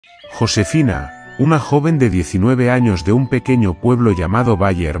Josefina, una joven de 19 años de un pequeño pueblo llamado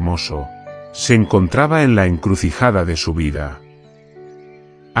Valle Hermoso, se encontraba en la encrucijada de su vida.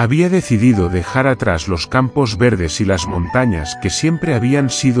 Había decidido dejar atrás los campos verdes y las montañas que siempre habían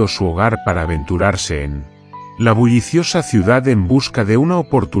sido su hogar para aventurarse en la bulliciosa ciudad en busca de una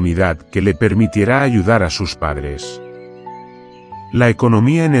oportunidad que le permitiera ayudar a sus padres. La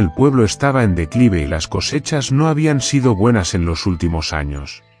economía en el pueblo estaba en declive y las cosechas no habían sido buenas en los últimos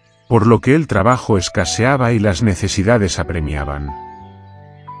años, por lo que el trabajo escaseaba y las necesidades apremiaban.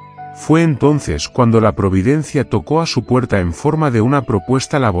 Fue entonces cuando la providencia tocó a su puerta en forma de una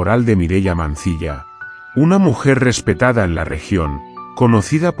propuesta laboral de Mireia Mancilla, una mujer respetada en la región,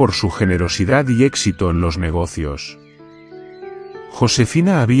 conocida por su generosidad y éxito en los negocios.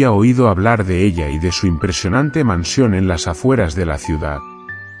 Josefina había oído hablar de ella y de su impresionante mansión en las afueras de la ciudad.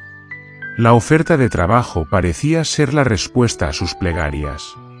 La oferta de trabajo parecía ser la respuesta a sus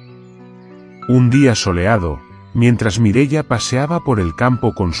plegarias. Un día soleado, mientras Mireia paseaba por el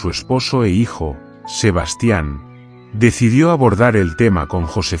campo con su esposo e hijo, Sebastián, decidió abordar el tema con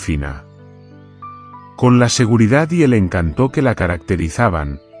Josefina. Con la seguridad y el encanto que la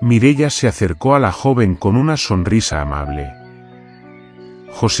caracterizaban, Mireia se acercó a la joven con una sonrisa amable.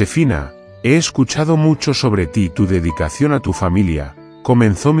 «Josefina, he escuchado mucho sobre ti y tu dedicación a tu familia»,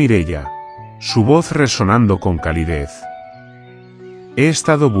 comenzó Mireia, su voz resonando con calidez. «He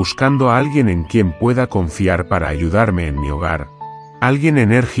estado buscando a alguien en quien pueda confiar para ayudarme en mi hogar, alguien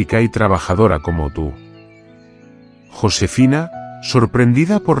enérgica y trabajadora como tú». Josefina,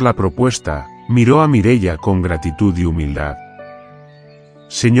 sorprendida por la propuesta, miró a Mireia con gratitud y humildad.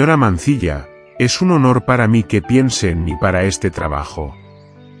 «Señora Mancilla, es un honor para mí que piense en mí para este trabajo.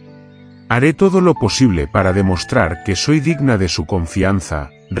 Haré todo lo posible para demostrar que soy digna de su confianza»,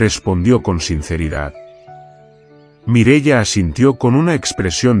 respondió con sinceridad. Mireia asintió con una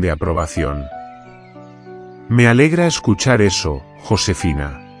expresión de aprobación. «Me alegra escuchar eso,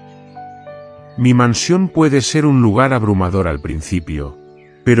 Josefina. Mi mansión puede ser un lugar abrumador al principio,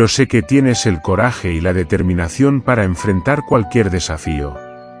 pero sé que tienes el coraje y la determinación para enfrentar cualquier desafío».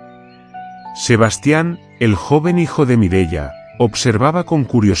 Sebastián, el joven hijo de Mireia, observaba con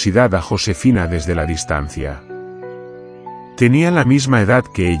curiosidad a Josefina desde la distancia. Tenía la misma edad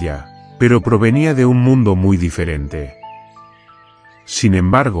que ella, pero provenía de un mundo muy diferente. Sin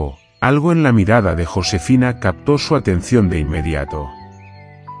embargo, algo en la mirada de Josefina captó su atención de inmediato.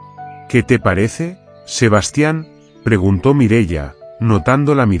 «¿Qué te parece, Sebastián?», preguntó Mireia,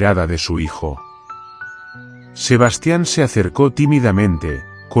 notando la mirada de su hijo. Sebastián se acercó tímidamente,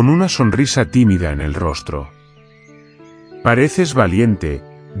 con una sonrisa tímida en el rostro. «Pareces valiente»,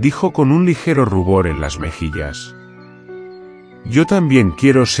 dijo con un ligero rubor en las mejillas. «Yo también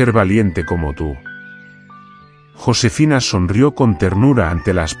quiero ser valiente como tú». Josefina sonrió con ternura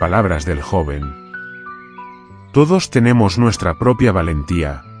ante las palabras del joven. «Todos tenemos nuestra propia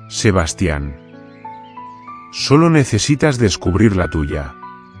valentía, Sebastián. Solo necesitas descubrir la tuya».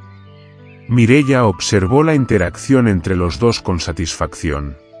 Mireia observó la interacción entre los dos con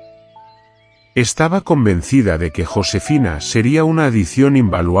satisfacción. Estaba convencida de que Josefina sería una adición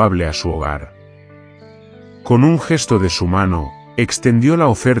invaluable a su hogar. Con un gesto de su mano, extendió la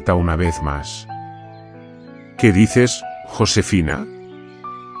oferta una vez más. «¿Qué dices, Josefina?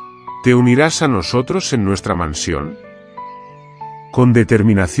 ¿Te unirás a nosotros en nuestra mansión?». Con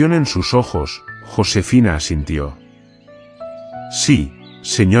determinación en sus ojos, Josefina asintió. «Sí,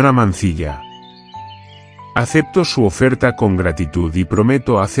 señora Mancilla. Acepto su oferta con gratitud y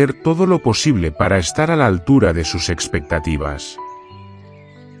prometo hacer todo lo posible para estar a la altura de sus expectativas».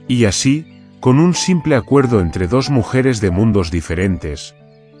 Y así, con un simple acuerdo entre dos mujeres de mundos diferentes,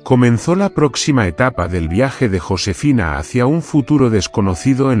 comenzó la próxima etapa del viaje de Josefina hacia un futuro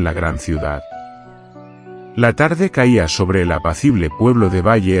desconocido en la gran ciudad. La tarde caía sobre el apacible pueblo de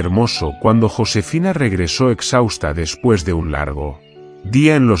Valle Hermoso cuando Josefina regresó exhausta después de un largo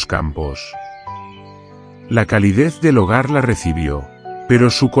día en los campos. La calidez del hogar la recibió, pero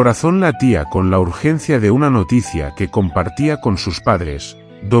su corazón latía con la urgencia de una noticia que compartía con sus padres,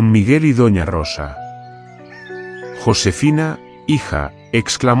 don Miguel y doña Rosa. «Josefina, hija»,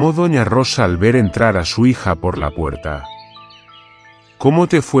 exclamó doña Rosa al ver entrar a su hija por la puerta. «¿Cómo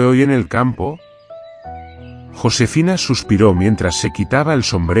te fue hoy en el campo?». Josefina suspiró mientras se quitaba el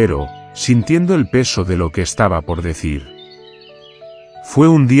sombrero, sintiendo el peso de lo que estaba por decir. «Fue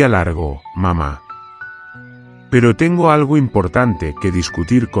un día largo, mamá. Pero tengo algo importante que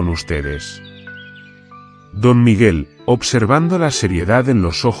discutir con ustedes». Don Miguel, observando la seriedad en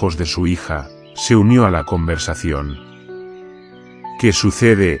los ojos de su hija, se unió a la conversación. «¿Qué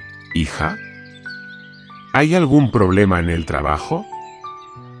sucede, hija? ¿Hay algún problema en el trabajo?».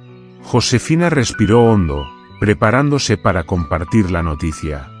 Josefina respiró hondo, preparándose para compartir la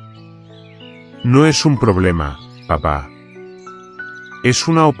noticia. No es un problema, papá. Es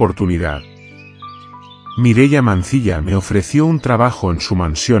una oportunidad. Mireia Mancilla me ofreció un trabajo en su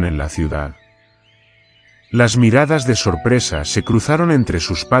mansión en la ciudad. Las miradas de sorpresa se cruzaron entre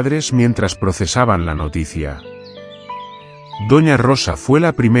sus padres mientras procesaban la noticia. Doña Rosa fue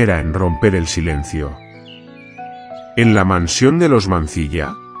la primera en romper el silencio. ¿En la mansión de los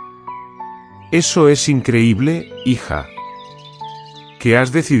Mancilla? Eso es increíble, hija. ¿Qué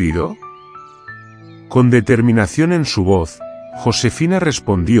has decidido? Con determinación en su voz, Josefina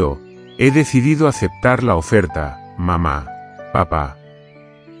respondió: he decidido aceptar la oferta, mamá, papá.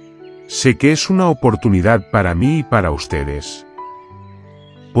 Sé que es una oportunidad para mí y para ustedes.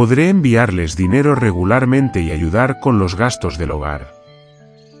 Podré enviarles dinero regularmente y ayudar con los gastos del hogar.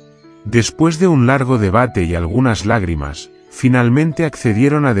 Después de un largo debate y algunas lágrimas, finalmente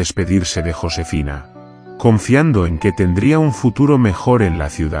accedieron a despedirse de Josefina, confiando en que tendría un futuro mejor en la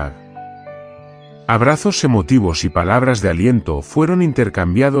ciudad. Abrazos emotivos y palabras de aliento fueron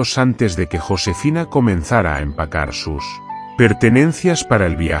intercambiados antes de que Josefina comenzara a empacar sus pertenencias para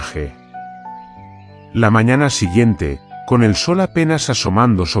el viaje. La mañana siguiente, con el sol apenas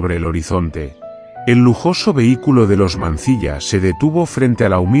asomando sobre el horizonte, el lujoso vehículo de los Mancilla se detuvo frente a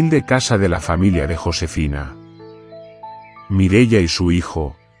la humilde casa de la familia de Josefina. Mireia y su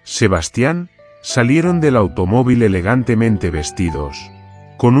hijo, Sebastián, salieron del automóvil elegantemente vestidos,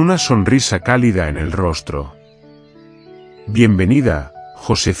 con una sonrisa cálida en el rostro. «Bienvenida,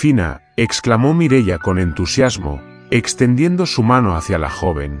 Josefina», exclamó Mireia con entusiasmo, extendiendo su mano hacia la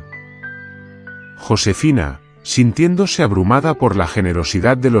joven. Josefina, sintiéndose abrumada por la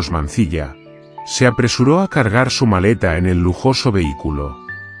generosidad de los Mancilla, se apresuró a cargar su maleta en el lujoso vehículo.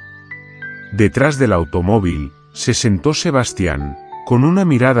 Detrás del automóvil, se sentó Sebastián, con una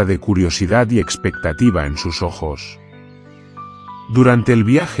mirada de curiosidad y expectativa en sus ojos. Durante el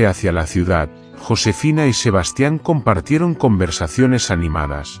viaje hacia la ciudad, Josefina y Sebastián compartieron conversaciones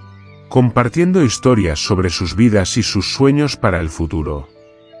animadas, compartiendo historias sobre sus vidas y sus sueños para el futuro.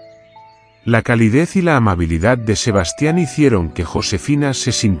 La calidez y la amabilidad de Sebastián hicieron que Josefina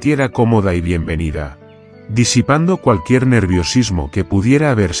se sintiera cómoda y bienvenida, disipando cualquier nerviosismo que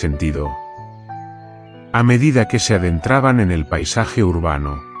pudiera haber sentido. A medida que se adentraban en el paisaje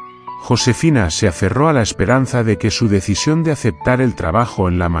urbano, Josefina se aferró a la esperanza de que su decisión de aceptar el trabajo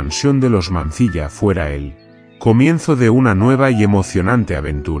en la mansión de los Mancilla fuera el comienzo de una nueva y emocionante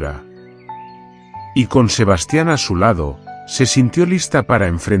aventura. Y con Sebastián a su lado, se sintió lista para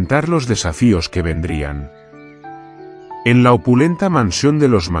enfrentar los desafíos que vendrían. En la opulenta mansión de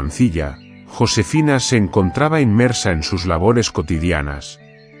los Mancilla, Josefina se encontraba inmersa en sus labores cotidianas,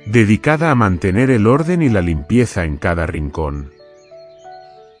 dedicada a mantener el orden y la limpieza en cada rincón.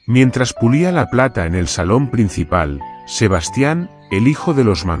 Mientras pulía la plata en el salón principal, Sebastián, el hijo de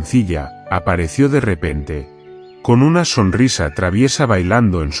los Mancilla, apareció de repente, con una sonrisa traviesa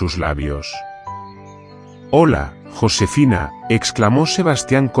bailando en sus labios. «Hola, Josefina», exclamó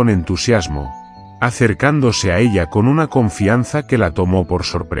Sebastián con entusiasmo, acercándose a ella con una confianza que la tomó por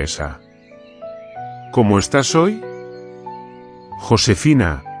sorpresa. «¿Cómo estás hoy?»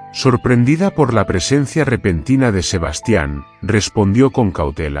 Josefina, sorprendida por la presencia repentina de Sebastián, respondió con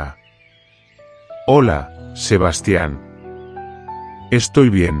cautela. «Hola, Sebastián. Estoy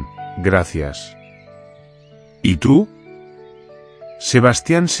bien, gracias. ¿Y tú?»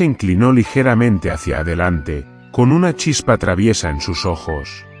 Sebastián se inclinó ligeramente hacia adelante, con una chispa traviesa en sus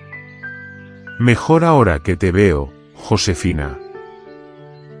ojos. «Mejor ahora que te veo, Josefina.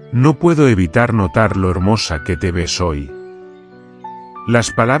 No puedo evitar notar lo hermosa que te ves hoy».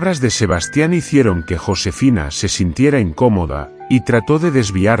 Las palabras de Sebastián hicieron que Josefina se sintiera incómoda, y trató de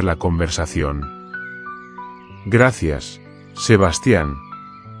desviar la conversación. «Gracias, Sebastián.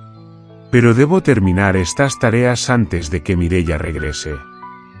 Pero debo terminar estas tareas antes de que Mireia regrese».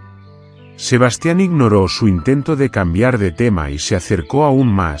 Sebastián ignoró su intento de cambiar de tema y se acercó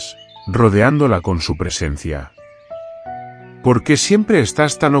aún más, rodeándola con su presencia. «¿Por qué siempre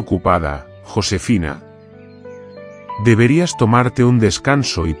estás tan ocupada, Josefina? Deberías tomarte un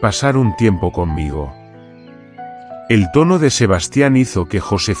descanso y pasar un tiempo conmigo». El tono de Sebastián hizo que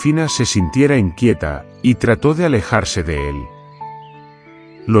Josefina se sintiera inquieta, y trató de alejarse de él.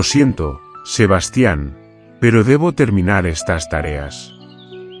 «Lo siento, Sebastián, pero debo terminar estas tareas.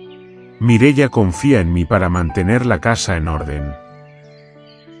 Mireia confía en mí para mantener la casa en orden».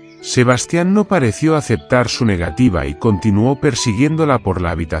 Sebastián no pareció aceptar su negativa y continuó persiguiéndola por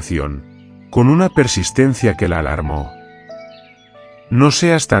la habitación, con una persistencia que la alarmó. «No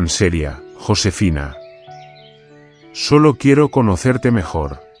seas tan seria, Josefina. Solo quiero conocerte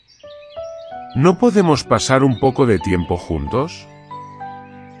mejor. ¿No podemos pasar un poco de tiempo juntos?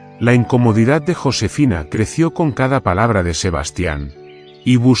 La incomodidad de Josefina creció con cada palabra de Sebastián,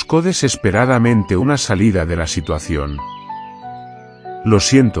 y buscó desesperadamente una salida de la situación. Lo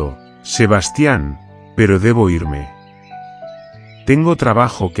siento, Sebastián, pero debo irme. Tengo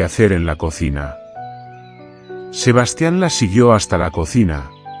trabajo que hacer en la cocina. Sebastián la siguió hasta la cocina,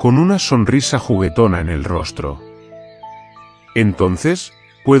 con una sonrisa juguetona en el rostro. Entonces,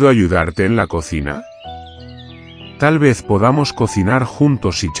 ¿puedo ayudarte en la cocina? Tal vez podamos cocinar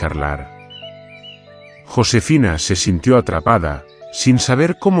juntos y charlar. Josefina se sintió atrapada, sin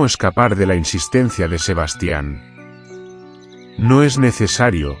saber cómo escapar de la insistencia de Sebastián. No es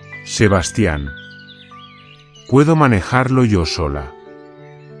necesario, Sebastián. Puedo manejarlo yo sola.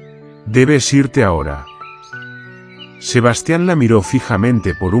 Debes irte ahora. Sebastián la miró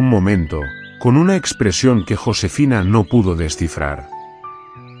fijamente por un momento, con una expresión que Josefina no pudo descifrar.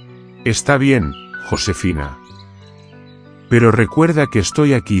 Está bien, Josefina. Pero recuerda que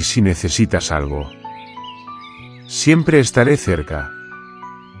estoy aquí si necesitas algo. Siempre estaré cerca.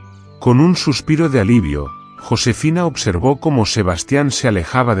 Con un suspiro de alivio, Josefina observó cómo Sebastián se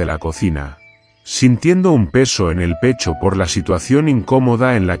alejaba de la cocina, sintiendo un peso en el pecho por la situación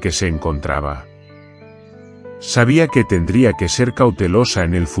incómoda en la que se encontraba. Sabía que tendría que ser cautelosa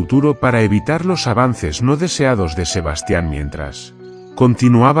en el futuro para evitar los avances no deseados de Sebastián mientras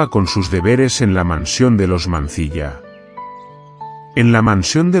continuaba con sus deberes en la mansión de los Mancilla. En la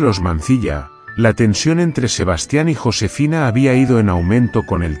mansión de los Mancilla, la tensión entre Sebastián y Josefina había ido en aumento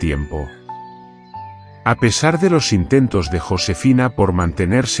con el tiempo. A pesar de los intentos de Josefina por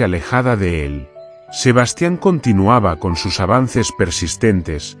mantenerse alejada de él, Sebastián continuaba con sus avances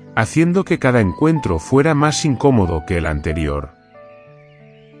persistentes, haciendo que cada encuentro fuera más incómodo que el anterior.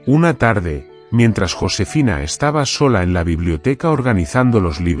 Una tarde, mientras Josefina estaba sola en la biblioteca organizando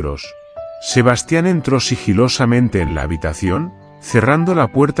los libros, Sebastián entró sigilosamente en la habitación, cerrando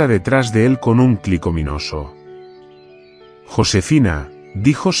la puerta detrás de él con un clic ominoso. Josefina,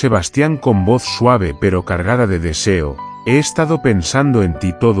 dijo Sebastián con voz suave pero cargada de deseo, he estado pensando en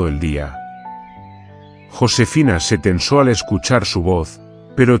ti todo el día. Josefina se tensó al escuchar su voz,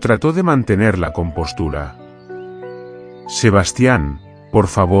 pero trató de mantener la compostura. Sebastián, por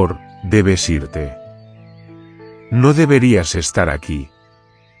favor, debes irte. No deberías estar aquí.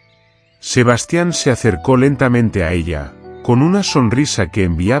 Sebastián se acercó lentamente a ella, con una sonrisa que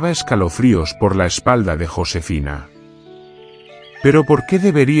enviaba escalofríos por la espalda de Josefina. ¿Pero por qué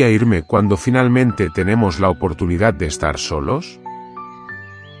debería irme cuando finalmente tenemos la oportunidad de estar solos?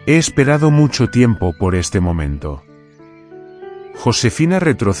 He esperado mucho tiempo por este momento. Josefina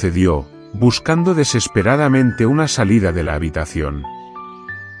retrocedió, buscando desesperadamente una salida de la habitación.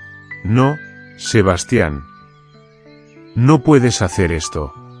 No, Sebastián. No puedes hacer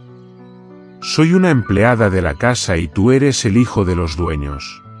esto. Soy una empleada de la casa y tú eres el hijo de los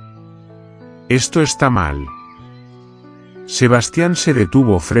dueños. Esto está mal. Sebastián se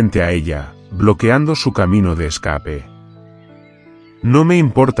detuvo frente a ella, bloqueando su camino de escape. No me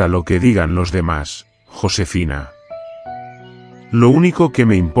importa lo que digan los demás, Josefina. Lo único que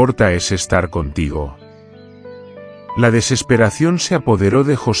me importa es estar contigo. La desesperación se apoderó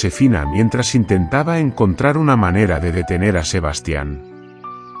de Josefina mientras intentaba encontrar una manera de detener a Sebastián.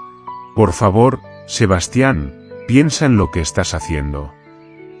 Por favor, Sebastián, piensa en lo que estás haciendo.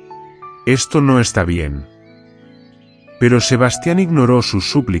 Esto no está bien. Pero Sebastián ignoró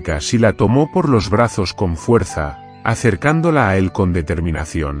sus súplicas y la tomó por los brazos con fuerza, acercándola a él con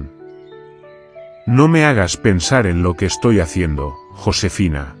determinación. No me hagas pensar en lo que estoy haciendo,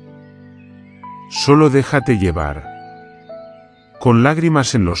 Josefina. Solo déjate llevar. Con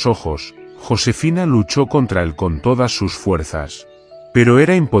lágrimas en los ojos, Josefina luchó contra él con todas sus fuerzas, pero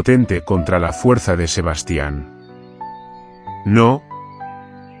era impotente contra la fuerza de Sebastián. No.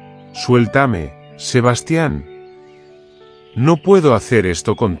 Suéltame, Sebastián. No puedo hacer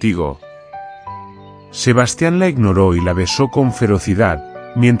esto contigo. Sebastián la ignoró y la besó con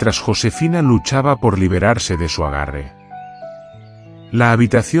ferocidad, mientras Josefina luchaba por liberarse de su agarre. La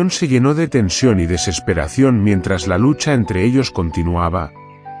habitación se llenó de tensión y desesperación mientras la lucha entre ellos continuaba,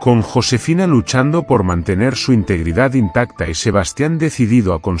 con Josefina luchando por mantener su integridad intacta y Sebastián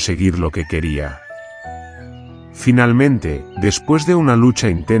decidido a conseguir lo que quería. Finalmente, después de una lucha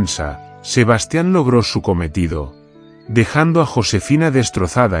intensa, Sebastián logró su cometido, dejando a Josefina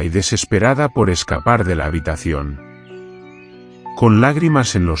destrozada y desesperada por escapar de la habitación. Con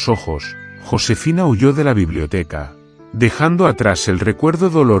lágrimas en los ojos, Josefina huyó de la biblioteca, dejando atrás el recuerdo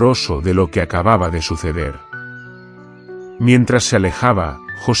doloroso de lo que acababa de suceder. Mientras se alejaba,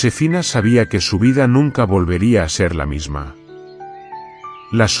 Josefina sabía que su vida nunca volvería a ser la misma.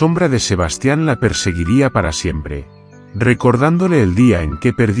 la sombra de Sebastián la perseguiría para siempre, recordándole el día en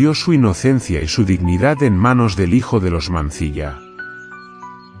que perdió su inocencia y su dignidad en manos del hijo de los Mancilla.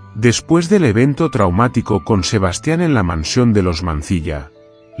 Después del evento traumático con Sebastián en la mansión de los Mancilla,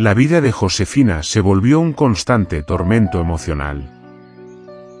 la vida de Josefina se volvió un constante tormento emocional.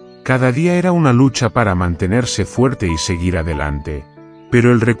 Cada día era una lucha para mantenerse fuerte y seguir adelante,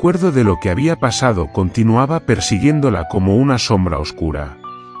 pero el recuerdo de lo que había pasado continuaba persiguiéndola como una sombra oscura.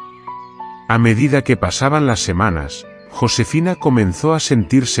 A medida que pasaban las semanas, Josefina comenzó a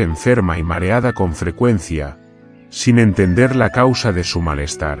sentirse enferma y mareada con frecuencia, sin entender la causa de su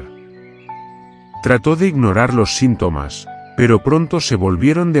malestar. Trató de ignorar los síntomas, pero pronto se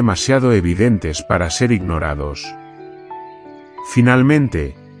volvieron demasiado evidentes para ser ignorados.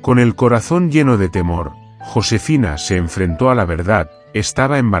 Finalmente, con el corazón lleno de temor, Josefina se enfrentó a la verdad: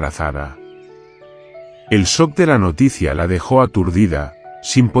 estaba embarazada. El shock de la noticia la dejó aturdida,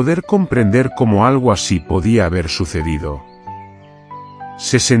 sin poder comprender cómo algo así podía haber sucedido.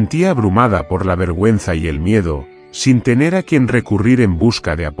 Se sentía abrumada por la vergüenza y el miedo, sin tener a quien recurrir en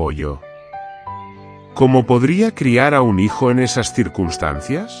busca de apoyo. ¿Cómo podría criar a un hijo en esas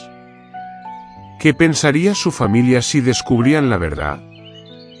circunstancias? ¿Qué pensaría su familia si descubrían la verdad?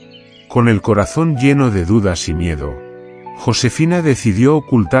 Con el corazón lleno de dudas y miedo, Josefina decidió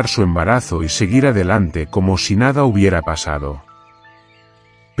ocultar su embarazo y seguir adelante como si nada hubiera pasado.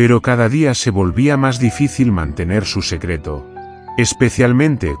 Pero cada día se volvía más difícil mantener su secreto,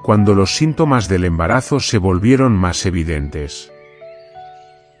 especialmente cuando los síntomas del embarazo se volvieron más evidentes.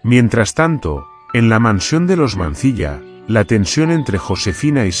 Mientras tanto, en la mansión de los Mancilla, la tensión entre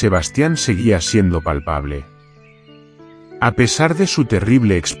Josefina y Sebastián seguía siendo palpable. A pesar de su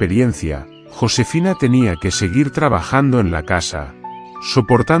terrible experiencia, Josefina tenía que seguir trabajando en la casa,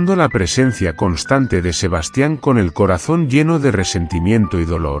 soportando la presencia constante de Sebastián con el corazón lleno de resentimiento y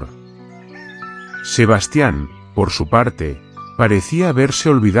dolor. Sebastián, por su parte, parecía haberse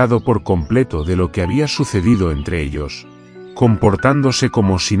olvidado por completo de lo que había sucedido entre ellos, comportándose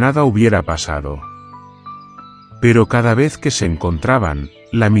como si nada hubiera pasado. Pero cada vez que se encontraban,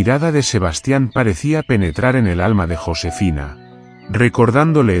 la mirada de Sebastián parecía penetrar en el alma de Josefina,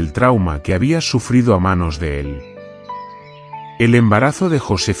 recordándole el trauma que había sufrido a manos de él. El embarazo de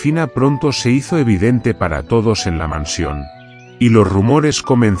Josefina pronto se hizo evidente para todos en la mansión, y los rumores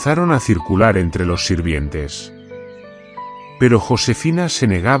comenzaron a circular entre los sirvientes. Pero Josefina se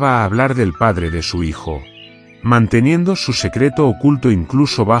negaba a hablar del padre de su hijo, manteniendo su secreto oculto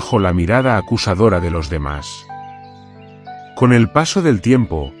incluso bajo la mirada acusadora de los demás. Con el paso del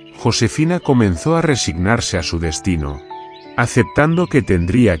tiempo, Josefina comenzó a resignarse a su destino, aceptando que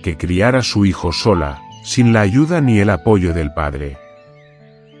tendría que criar a su hijo sola, sin la ayuda ni el apoyo del padre.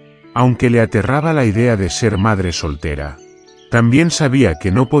 Aunque le aterraba la idea de ser madre soltera, también sabía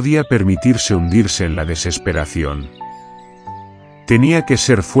que no podía permitirse hundirse en la desesperación. Tenía que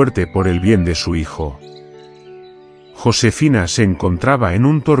ser fuerte por el bien de su hijo. Josefina se encontraba en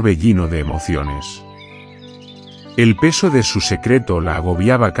un torbellino de emociones. El peso de su secreto la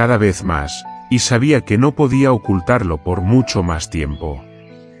agobiaba cada vez más, y sabía que no podía ocultarlo por mucho más tiempo.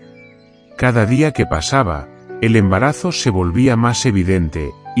 Cada día que pasaba, el embarazo se volvía más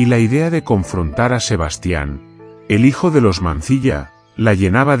evidente, y la idea de confrontar a Sebastián, el hijo de los Mancilla, la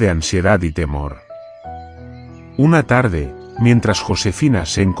llenaba de ansiedad y temor. Una tarde, mientras Josefina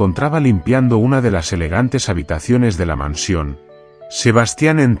se encontraba limpiando una de las elegantes habitaciones de la mansión,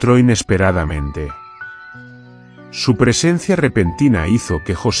 Sebastián entró inesperadamente. Su presencia repentina hizo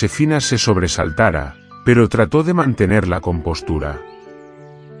que Josefina se sobresaltara, pero trató de mantener la compostura.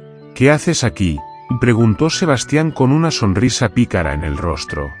 «¿Qué haces aquí?», preguntó Sebastián con una sonrisa pícara en el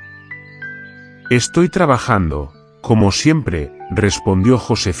rostro. «Estoy trabajando, como siempre», respondió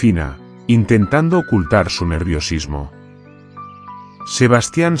Josefina, intentando ocultar su nerviosismo.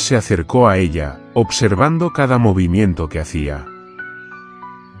 Sebastián se acercó a ella, observando cada movimiento que hacía.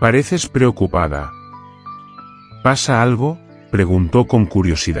 «Pareces preocupada». «¿Pasa algo?», preguntó con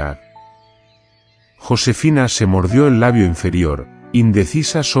curiosidad. Josefina se mordió el labio inferior,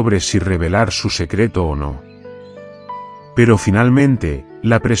 indecisa sobre si revelar su secreto o no. Pero finalmente,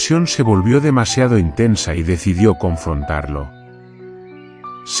 la presión se volvió demasiado intensa y decidió confrontarlo.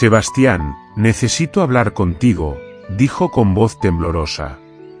 «Sebastián, necesito hablar contigo», dijo con voz temblorosa.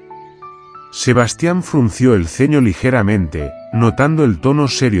 Sebastián frunció el ceño ligeramente, notando el tono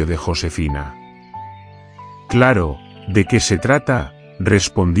serio de Josefina. «Claro, ¿de qué se trata?»,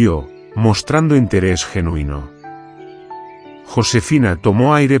 respondió, mostrando interés genuino. Josefina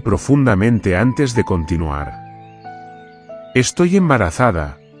tomó aire profundamente antes de continuar. «Estoy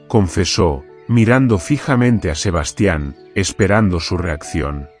embarazada», confesó, mirando fijamente a Sebastián, esperando su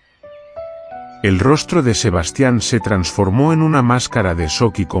reacción. El rostro de Sebastián se transformó en una máscara de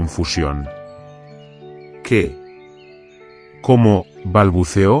shock y confusión. ¿Qué? ¿Cómo?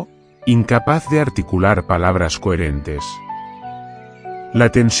 Balbuceó, incapaz de articular palabras coherentes. La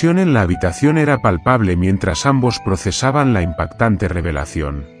tensión en la habitación era palpable mientras ambos procesaban la impactante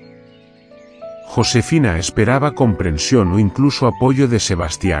revelación. Josefina esperaba comprensión o incluso apoyo de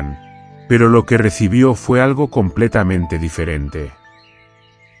Sebastián, pero lo que recibió fue algo completamente diferente.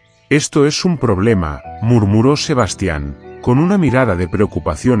 «Esto es un problema», murmuró Sebastián, con una mirada de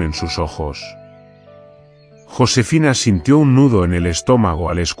preocupación en sus ojos. Josefina sintió un nudo en el estómago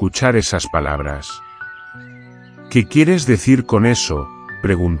al escuchar esas palabras. «¿Qué quieres decir con eso?»,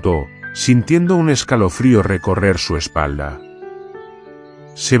 preguntó, sintiendo un escalofrío recorrer su espalda.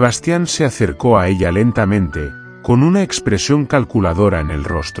 Sebastián se acercó a ella lentamente, con una expresión calculadora en el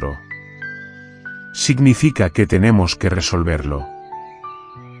rostro. «Significa que tenemos que resolverlo.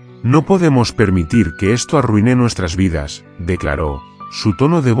 No podemos permitir que esto arruine nuestras vidas», declaró, su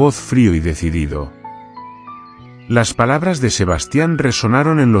tono de voz frío y decidido. Las palabras de Sebastián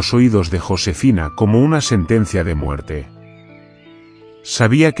resonaron en los oídos de Josefina como una sentencia de muerte.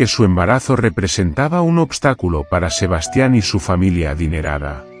 Sabía que su embarazo representaba un obstáculo para Sebastián y su familia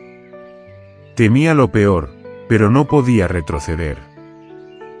adinerada. Temía lo peor, pero no podía retroceder.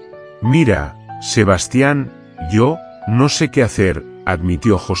 «Mira, Sebastián, yo no sé qué hacer»,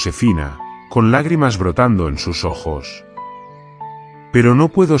 admitió Josefina, con lágrimas brotando en sus ojos. «Pero no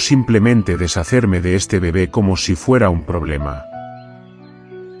puedo simplemente deshacerme de este bebé como si fuera un problema».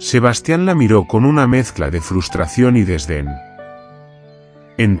 Sebastián la miró con una mezcla de frustración y desdén.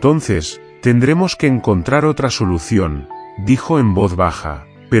 «Entonces, tendremos que encontrar otra solución», dijo en voz baja,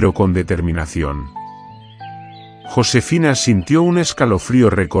 pero con determinación. Josefina sintió un escalofrío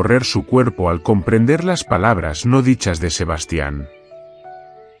recorrer su cuerpo al comprender las palabras no dichas de Sebastián.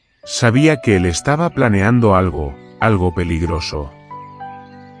 Sabía que él estaba planeando algo peligroso.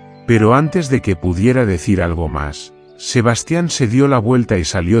 Pero antes de que pudiera decir algo más, Sebastián se dio la vuelta y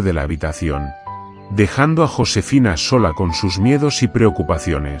salió de la habitación, dejando a Josefina sola con sus miedos y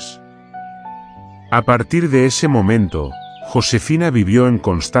preocupaciones. A partir de ese momento, Josefina vivió en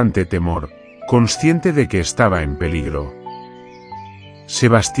constante temor, consciente de que estaba en peligro.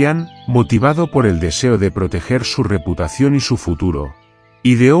 Sebastián, motivado por el deseo de proteger su reputación y su futuro,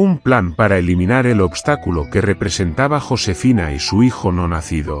 ideó un plan para eliminar el obstáculo que representaba Josefina y su hijo no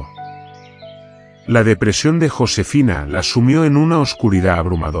nacido. La depresión de Josefina la sumió en una oscuridad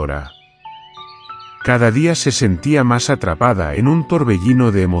abrumadora. Cada día se sentía más atrapada en un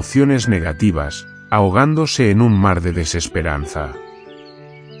torbellino de emociones negativas, ahogándose en un mar de desesperanza.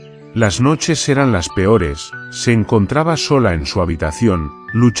 Las noches eran las peores, se encontraba sola en su habitación,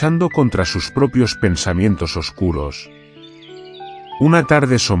 luchando contra sus propios pensamientos oscuros. Una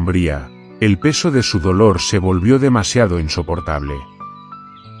tarde sombría, el peso de su dolor se volvió demasiado insoportable.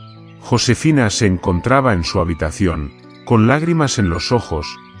 Josefina se encontraba en su habitación, con lágrimas en los ojos,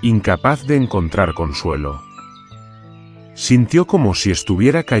 incapaz de encontrar consuelo. Sintió como si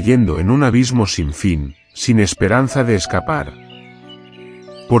estuviera cayendo en un abismo sin fin, sin esperanza de escapar.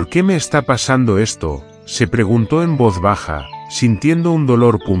 «¿Por qué me está pasando esto?», se preguntó en voz baja, sintiendo un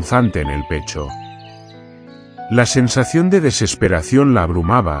dolor punzante en el pecho. La sensación de desesperación la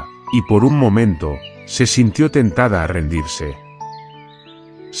abrumaba, y por un momento, se sintió tentada a rendirse.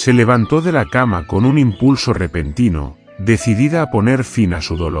 Se levantó de la cama con un impulso repentino, decidida a poner fin a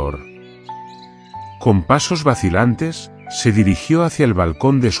su dolor. Con pasos vacilantes, se dirigió hacia el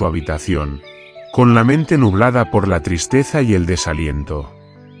balcón de su habitación, con la mente nublada por la tristeza y el desaliento.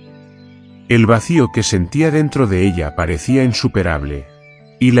 El vacío que sentía dentro de ella parecía insuperable,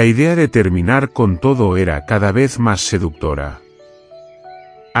 y la idea de terminar con todo era cada vez más seductora.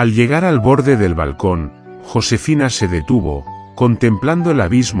 Al llegar al borde del balcón, Josefina se detuvo, contemplando el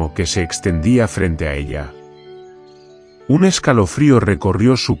abismo que se extendía frente a ella. Un escalofrío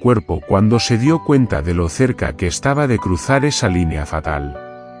recorrió su cuerpo cuando se dio cuenta de lo cerca que estaba de cruzar esa línea fatal.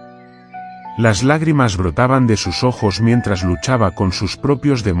 Las lágrimas brotaban de sus ojos mientras luchaba con sus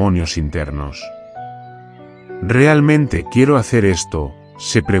propios demonios internos. «¿Realmente quiero hacer esto?»,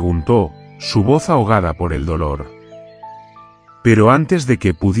 se preguntó, su voz ahogada por el dolor. Pero antes de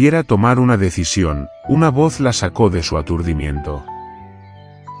que pudiera tomar una decisión, una voz la sacó de su aturdimiento.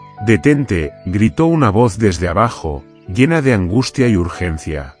 «Detente», gritó una voz desde abajo, llena de angustia y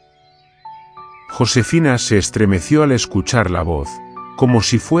urgencia. Josefina se estremeció al escuchar la voz, como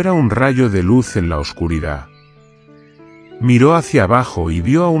si fuera un rayo de luz en la oscuridad. Miró hacia abajo y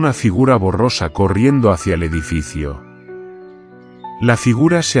vio a una figura borrosa corriendo hacia el edificio. La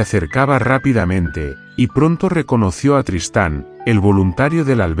figura se acercaba rápidamente, y pronto reconoció a Tristán, el voluntario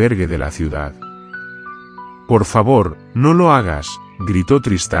del albergue de la ciudad. «Por favor, no lo hagas», gritó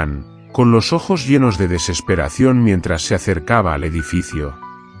Tristán, con los ojos llenos de desesperación mientras se acercaba al edificio.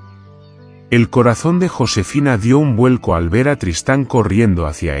 El corazón de Josefina dio un vuelco al ver a Tristán corriendo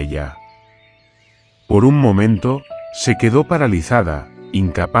hacia ella. Por un momento, se quedó paralizada,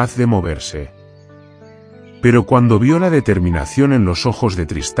 incapaz de moverse. Pero cuando vio la determinación en los ojos de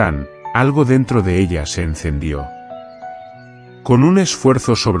Tristán, algo dentro de ella se encendió. Con un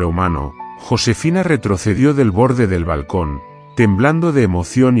esfuerzo sobrehumano, Josefina retrocedió del borde del balcón, temblando de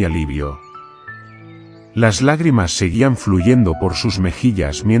emoción y alivio. Las lágrimas seguían fluyendo por sus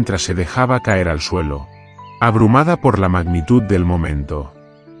mejillas mientras se dejaba caer al suelo, abrumada por la magnitud del momento.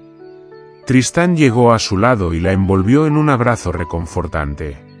 Tristán llegó a su lado y la envolvió en un abrazo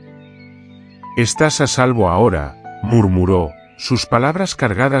reconfortante. «Estás a salvo ahora», murmuró, sus palabras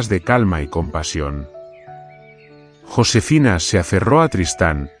cargadas de calma y compasión. Josefina se aferró a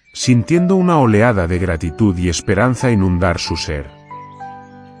Tristán, sintiendo una oleada de gratitud y esperanza inundar su ser.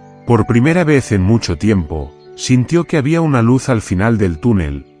 Por primera vez en mucho tiempo, sintió que había una luz al final del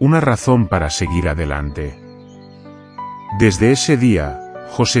túnel, una razón para seguir adelante. Desde ese día,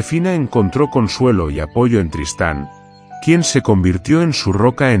 Josefina encontró consuelo y apoyo en Tristán, quien se convirtió en su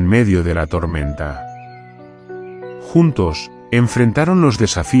roca en medio de la tormenta. Juntos, enfrentaron los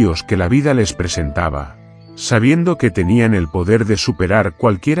desafíos que la vida les presentaba, sabiendo que tenían el poder de superar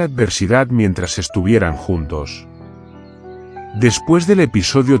cualquier adversidad mientras estuvieran juntos. Después del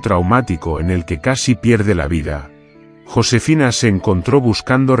episodio traumático en el que casi pierde la vida, Josefina se encontró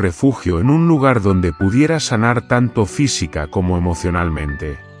buscando refugio en un lugar donde pudiera sanar tanto física como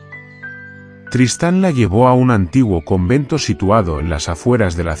emocionalmente. Tristán la llevó a un antiguo convento situado en las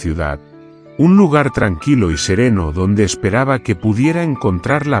afueras de la ciudad, un lugar tranquilo y sereno donde esperaba que pudiera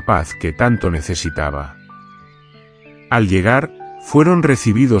encontrar la paz que tanto necesitaba. Al llegar, fueron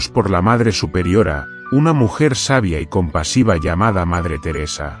recibidos por la Madre Superiora, una mujer sabia y compasiva llamada Madre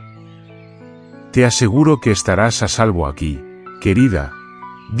Teresa. «Te aseguro que estarás a salvo aquí, querida»,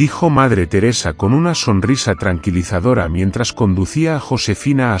 dijo Madre Teresa con una sonrisa tranquilizadora mientras conducía a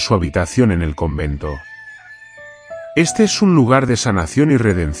Josefina a su habitación en el convento. «Este es un lugar de sanación y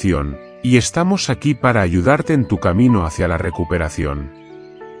redención, y estamos aquí para ayudarte en tu camino hacia la recuperación».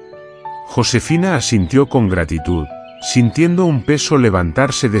 Josefina asintió con gratitud, sintiendo un peso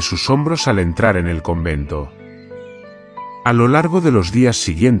levantarse de sus hombros al entrar en el convento. A lo largo de los días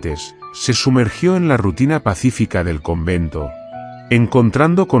siguientes, se sumergió en la rutina pacífica del convento,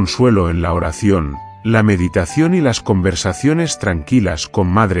 encontrando consuelo en la oración, la meditación y las conversaciones tranquilas con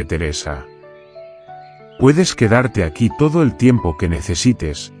Madre Teresa. «Puedes quedarte aquí todo el tiempo que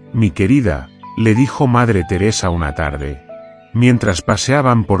necesites, mi querida», le dijo Madre Teresa una tarde, mientras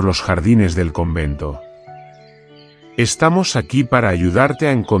paseaban por los jardines del convento. «Estamos aquí para ayudarte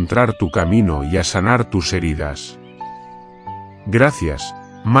a encontrar tu camino y a sanar tus heridas». «Gracias,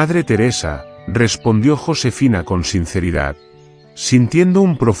 Madre Teresa», respondió Josefina con sinceridad, sintiendo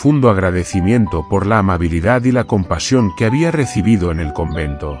un profundo agradecimiento por la amabilidad y la compasión que había recibido en el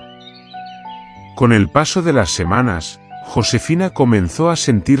convento. Con el paso de las semanas, Josefina comenzó a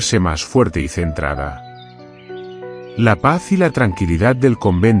sentirse más fuerte y centrada. La paz y la tranquilidad del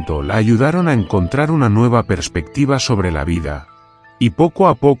convento la ayudaron a encontrar una nueva perspectiva sobre la vida, y poco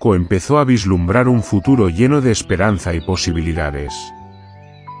a poco empezó a vislumbrar un futuro lleno de esperanza y posibilidades.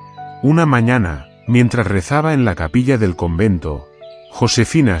 Una mañana, mientras rezaba en la capilla del convento,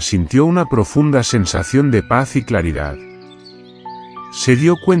 Josefina sintió una profunda sensación de paz y claridad. Se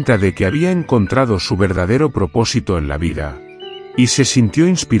dio cuenta de que había encontrado su verdadero propósito en la vida, y se sintió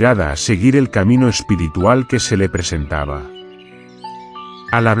inspirada a seguir el camino espiritual que se le presentaba.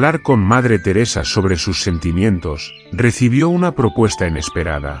 Al hablar con Madre Teresa sobre sus sentimientos, recibió una propuesta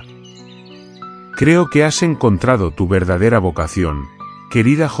inesperada. «Creo que has encontrado tu verdadera vocación,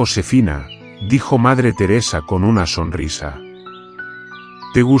 querida Josefina», dijo Madre Teresa con una sonrisa.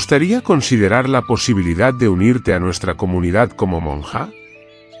 «¿Te gustaría considerar la posibilidad de unirte a nuestra comunidad como monja?».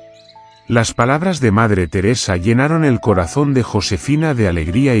 Las palabras de Madre Teresa llenaron el corazón de Josefina de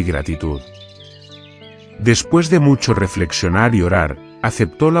alegría y gratitud. Después de mucho reflexionar y orar,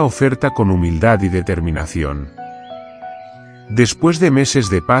 aceptó la oferta con humildad y determinación. Después de meses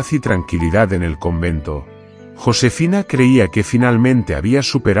de paz y tranquilidad en el convento, Josefina creía que finalmente había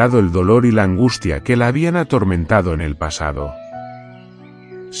superado el dolor y la angustia que la habían atormentado en el pasado.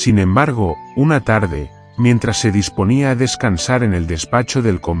 Sin embargo, una tarde, mientras se disponía a descansar en el despacho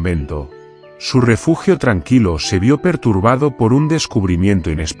del convento, su refugio tranquilo se vio perturbado por un descubrimiento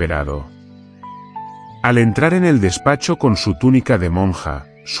inesperado. Al entrar en el despacho con su túnica de monja,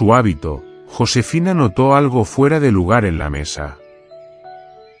 su hábito, Josefina notó algo fuera de lugar en la mesa.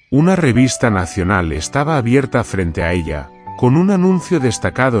 Una revista nacional estaba abierta frente a ella, con un anuncio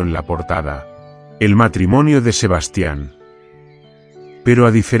destacado en la portada: el matrimonio de Sebastián. Pero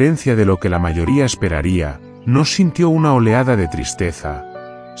a diferencia de lo que la mayoría esperaría, no sintió una oleada de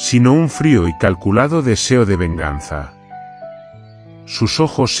tristeza, sino un frío y calculado deseo de venganza. Sus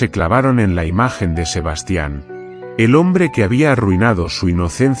ojos se clavaron en la imagen de Sebastián, el hombre que había arruinado su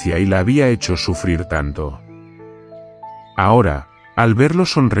inocencia y la había hecho sufrir tanto. Ahora, al verlo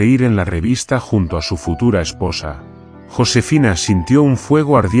sonreír en la revista junto a su futura esposa, Josefina sintió un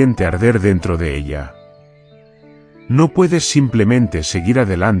fuego ardiente arder dentro de ella. No puedes simplemente seguir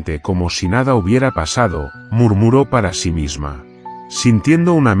adelante como si nada hubiera pasado, murmuró para sí misma,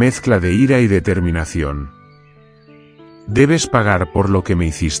 sintiendo una mezcla de ira y determinación. Debes pagar por lo que me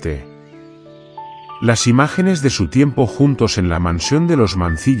hiciste. Las imágenes de su tiempo juntos en la mansión de los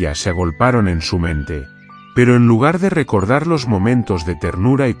Mancilla se agolparon en su mente, pero en lugar de recordar los momentos de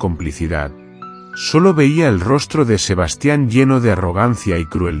ternura y complicidad, solo veía el rostro de Sebastián lleno de arrogancia y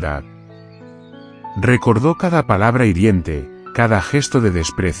crueldad. Recordó cada palabra hiriente, cada gesto de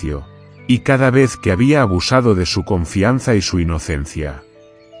desprecio, y cada vez que había abusado de su confianza y su inocencia.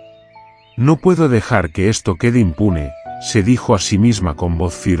 No puedo dejar que esto quede impune, se dijo a sí misma con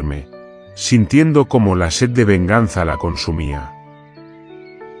voz firme, sintiendo como la sed de venganza la consumía.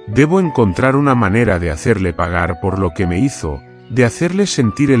 Debo encontrar una manera de hacerle pagar por lo que me hizo, de hacerle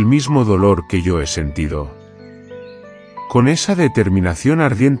sentir el mismo dolor que yo he sentido. Con esa determinación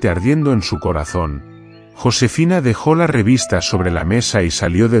ardiente ardiendo en su corazón, Josefina dejó la revista sobre la mesa y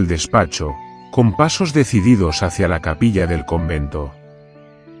salió del despacho, con pasos decididos hacia la capilla del convento.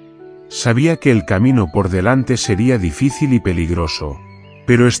 Sabía que el camino por delante sería difícil y peligroso,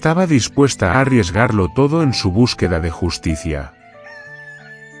 pero estaba dispuesta a arriesgarlo todo en su búsqueda de justicia.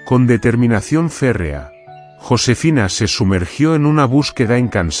 Con determinación férrea, Josefina se sumergió en una búsqueda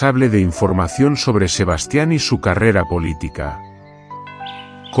incansable de información sobre Sebastián y su carrera política.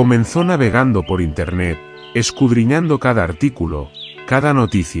 Comenzó navegando por internet, escudriñando cada artículo, cada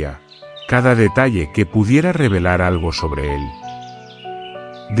noticia, cada detalle que pudiera revelar algo sobre él.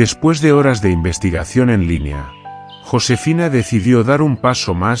 Después de horas de investigación en línea, Josefina decidió dar un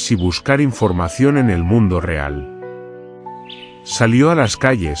paso más y buscar información en el mundo real. Salió a las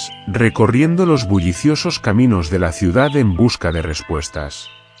calles, recorriendo los bulliciosos caminos de la ciudad en busca de respuestas.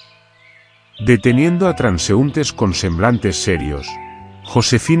 Deteniendo a transeúntes con semblantes serios,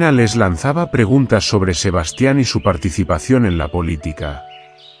 Josefina les lanzaba preguntas sobre Sebastián y su participación en la política.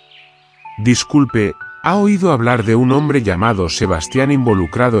 Disculpe, ¿ha oído hablar de un hombre llamado Sebastián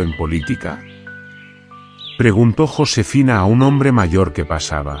involucrado en política? Preguntó Josefina a un hombre mayor que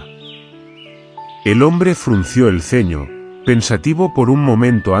pasaba. El hombre frunció el ceño, pensativo por un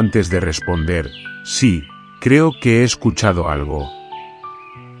momento antes de responder: sí, creo que he escuchado algo.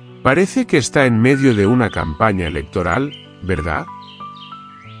 Parece que está en medio de una campaña electoral, ¿verdad?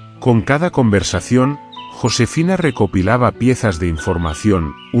 Con cada conversación, Josefina recopilaba piezas de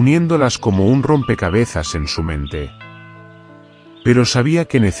información, uniéndolas como un rompecabezas en su mente. Pero sabía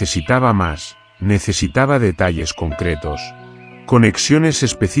que necesitaba más, necesitaba detalles concretos, conexiones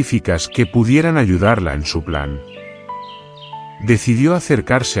específicas que pudieran ayudarla en su plan. Decidió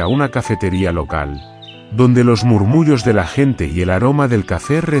acercarse a una cafetería local, donde los murmullos de la gente y el aroma del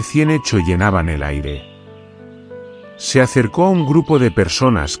café recién hecho llenaban el aire. Se acercó a un grupo de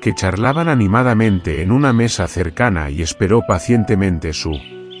personas que charlaban animadamente en una mesa cercana y esperó pacientemente su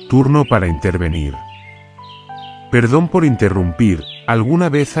turno para intervenir. Perdón por interrumpir, ¿alguna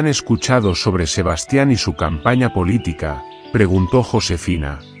vez han escuchado sobre Sebastián y su campaña política?, preguntó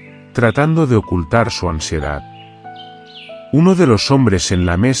Josefina, tratando de ocultar su ansiedad. Uno de los hombres en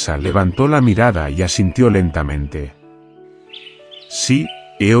la mesa levantó la mirada y asintió lentamente. Sí,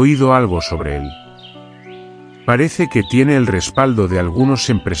 he oído algo sobre él. Parece que tiene el respaldo de algunos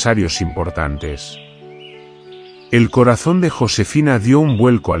empresarios importantes. El corazón de Josefina dio un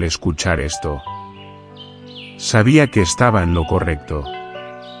vuelco al escuchar esto. Sabía que estaba en lo correcto.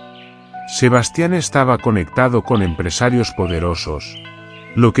 Sebastián estaba conectado con empresarios poderosos,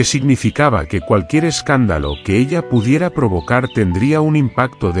 lo que significaba que cualquier escándalo que ella pudiera provocar tendría un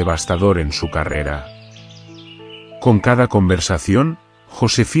impacto devastador en su carrera. Con cada conversación,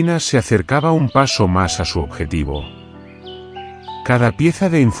 Josefina se acercaba un paso más a su objetivo. Cada pieza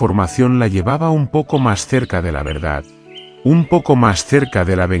de información la llevaba un poco más cerca de la verdad, un poco más cerca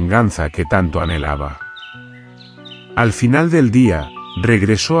de la venganza que tanto anhelaba. Al final del día,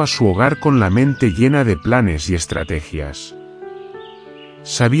 regresó a su hogar con la mente llena de planes y estrategias.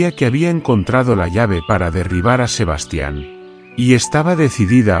 Sabía que había encontrado la llave para derribar a Sebastián, y estaba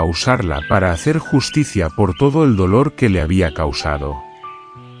decidida a usarla para hacer justicia por todo el dolor que le había causado.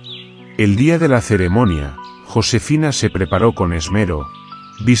 El día de la ceremonia, Josefina se preparó con esmero,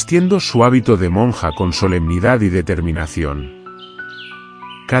 vistiendo su hábito de monja con solemnidad y determinación.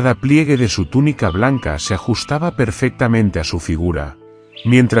 Cada pliegue de su túnica blanca se ajustaba perfectamente a su figura,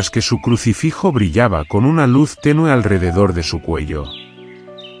 mientras que su crucifijo brillaba con una luz tenue alrededor de su cuello.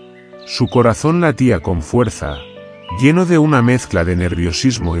 Su corazón latía con fuerza, lleno de una mezcla de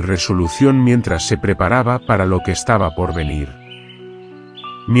nerviosismo y resolución mientras se preparaba para lo que estaba por venir.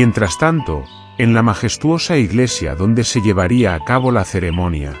 Mientras tanto, en la majestuosa iglesia donde se llevaría a cabo la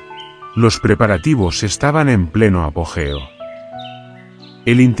ceremonia, los preparativos estaban en pleno apogeo.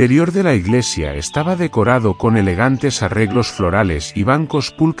 El interior de la iglesia estaba decorado con elegantes arreglos florales y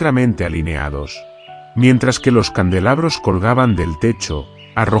bancos pulcramente alineados, mientras que los candelabros colgaban del techo,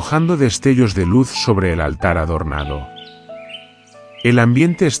 arrojando destellos de luz sobre el altar adornado. El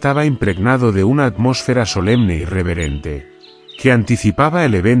ambiente estaba impregnado de una atmósfera solemne y reverente, que anticipaba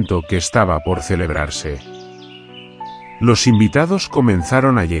el evento que estaba por celebrarse. Los invitados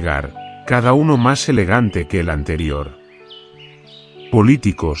comenzaron a llegar, cada uno más elegante que el anterior.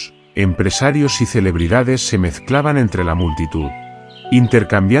 Políticos, empresarios y celebridades se mezclaban entre la multitud,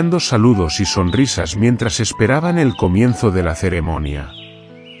 intercambiando saludos y sonrisas mientras esperaban el comienzo de la ceremonia.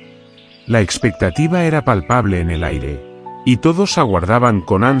 La expectativa era palpable en el aire, y todos aguardaban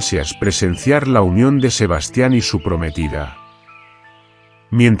con ansias presenciar la unión de Sebastián y su prometida.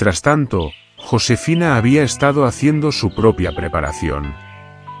 Mientras tanto, Josefina había estado haciendo su propia preparación.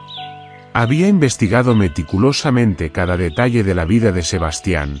 Había investigado meticulosamente cada detalle de la vida de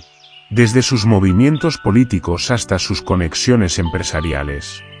Sebastián, desde sus movimientos políticos hasta sus conexiones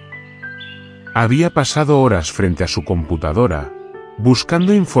empresariales. Había pasado horas frente a su computadora,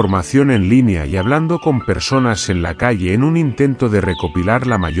 buscando información en línea y hablando con personas en la calle en un intento de recopilar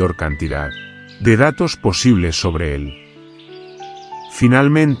la mayor cantidad de datos posibles sobre él.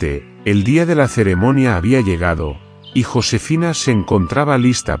 Finalmente, el día de la ceremonia había llegado, y Josefina se encontraba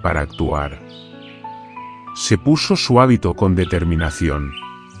lista para actuar. Se puso su hábito con determinación,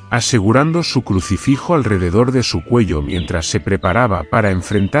 asegurando su crucifijo alrededor de su cuello mientras se preparaba para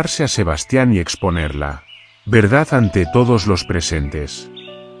enfrentarse a Sebastián y exponer la verdad ante todos los presentes.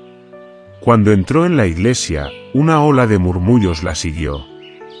 Cuando entró en la iglesia, una ola de murmullos la siguió.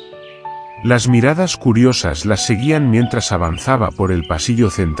 Las miradas curiosas la seguían mientras avanzaba por el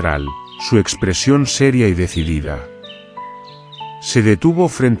pasillo central, su expresión seria y decidida. Se detuvo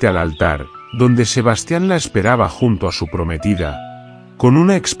frente al altar, donde Sebastián la esperaba junto a su prometida, con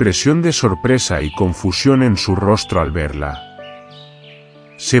una expresión de sorpresa y confusión en su rostro al verla.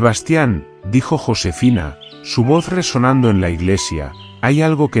 Sebastián, dijo Josefina, su voz resonando en la iglesia, hay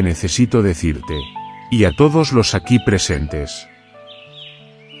algo que necesito decirte, y a todos los aquí presentes.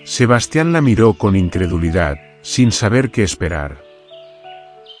 Sebastián la miró con incredulidad, sin saber qué esperar.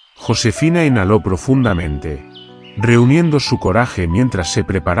 Josefina inhaló profundamente, reuniendo su coraje mientras se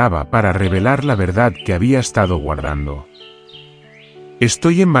preparaba para revelar la verdad que había estado guardando.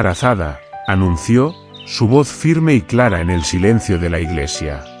 Estoy embarazada, anunció, su voz firme y clara en el silencio de la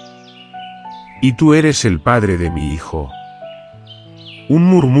iglesia. Y tú eres el padre de mi hijo. Un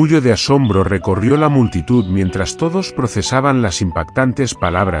murmullo de asombro recorrió la multitud mientras todos procesaban las impactantes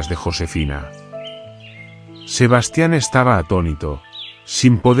palabras de Josefina. Sebastián estaba atónito,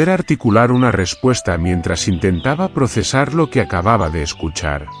 sin poder articular una respuesta mientras intentaba procesar lo que acababa de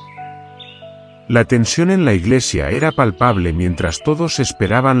escuchar. La tensión en la iglesia era palpable mientras todos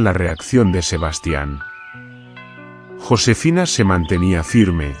esperaban la reacción de Sebastián. Josefina se mantenía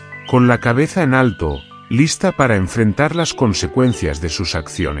firme, con la cabeza en alto, lista para enfrentar las consecuencias de sus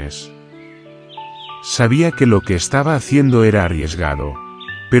acciones. Sabía que lo que estaba haciendo era arriesgado,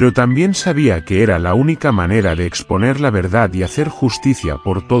 pero también sabía que era la única manera de exponer la verdad y hacer justicia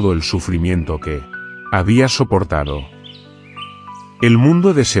por todo el sufrimiento que había soportado. El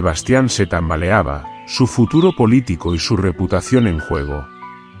mundo de Sebastián se tambaleaba, su futuro político y su reputación en juego.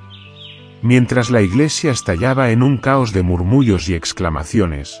 Mientras la iglesia estallaba en un caos de murmullos y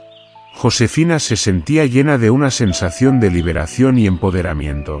exclamaciones, Josefina se sentía llena de una sensación de liberación y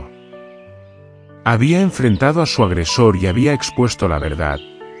empoderamiento. Había enfrentado a su agresor y había expuesto la verdad,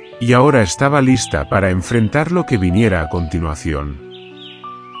 y ahora estaba lista para enfrentar lo que viniera a continuación.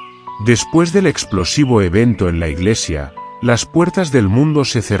 Después del explosivo evento en la iglesia, las puertas del mundo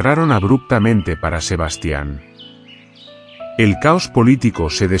se cerraron abruptamente para Sebastián. El caos político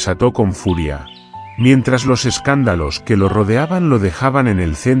se desató con furia, mientras los escándalos que lo rodeaban lo dejaban en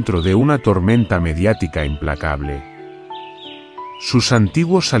el centro de una tormenta mediática implacable. Sus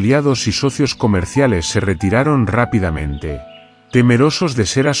antiguos aliados y socios comerciales se retiraron rápidamente, temerosos de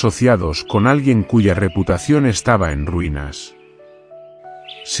ser asociados con alguien cuya reputación estaba en ruinas.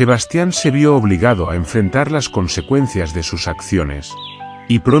 Sebastián se vio obligado a enfrentar las consecuencias de sus acciones,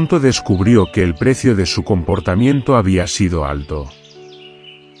 y pronto descubrió que el precio de su comportamiento había sido alto.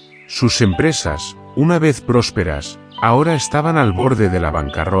 Sus empresas, una vez prósperas, ahora estaban al borde de la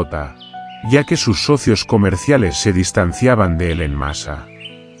bancarrota, ya que sus socios comerciales se distanciaban de él en masa.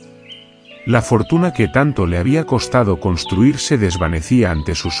 La fortuna que tanto le había costado construir se desvanecía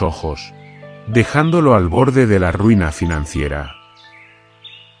ante sus ojos, dejándolo al borde de la ruina financiera.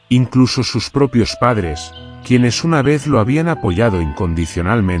 Incluso sus propios padres, quienes una vez lo habían apoyado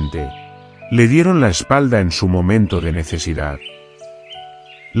incondicionalmente, le dieron la espalda en su momento de necesidad.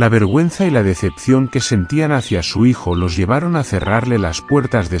 La vergüenza y la decepción que sentían hacia su hijo los llevaron a cerrarle las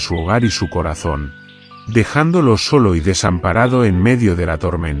puertas de su hogar y su corazón, dejándolo solo y desamparado en medio de la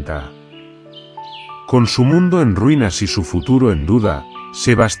tormenta. Con su mundo en ruinas y su futuro en duda,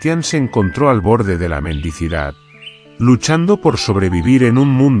 Sebastián se encontró al borde de la mendicidad, luchando por sobrevivir en un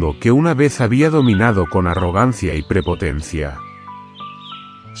mundo que una vez había dominado con arrogancia y prepotencia.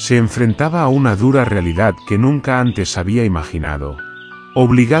 Se enfrentaba a una dura realidad que nunca antes había imaginado,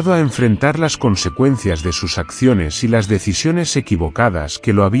 obligado a enfrentar las consecuencias de sus acciones y las decisiones equivocadas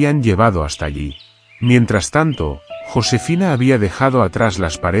que lo habían llevado hasta allí. Mientras tanto, Josefina había dejado atrás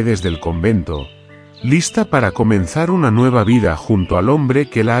las paredes del convento, lista para comenzar una nueva vida junto al hombre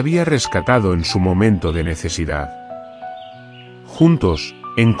que la había rescatado en su momento de necesidad. Juntos,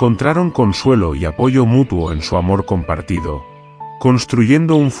 encontraron consuelo y apoyo mutuo en su amor compartido,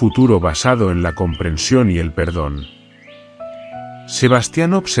 construyendo un futuro basado en la comprensión y el perdón.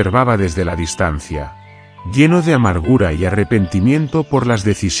 Sebastián observaba desde la distancia, lleno de amargura y arrepentimiento por las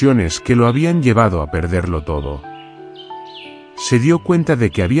decisiones que lo habían llevado a perderlo todo. Se dio cuenta de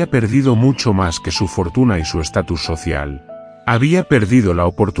que había perdido mucho más que su fortuna y su estatus social. Había perdido la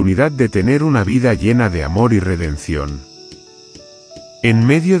oportunidad de tener una vida llena de amor y redención. En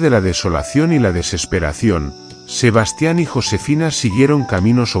medio de la desolación y la desesperación, Sebastián y Josefina siguieron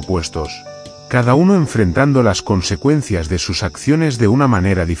caminos opuestos, cada uno enfrentando las consecuencias de sus acciones de una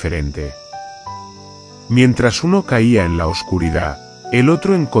manera diferente. Mientras uno caía en la oscuridad, el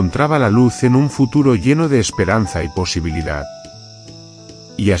otro encontraba la luz en un futuro lleno de esperanza y posibilidad.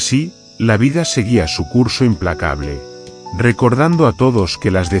 Y así, la vida seguía su curso implacable, recordando a todos que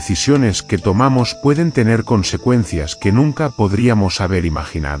las decisiones que tomamos pueden tener consecuencias que nunca podríamos haber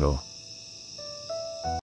imaginado.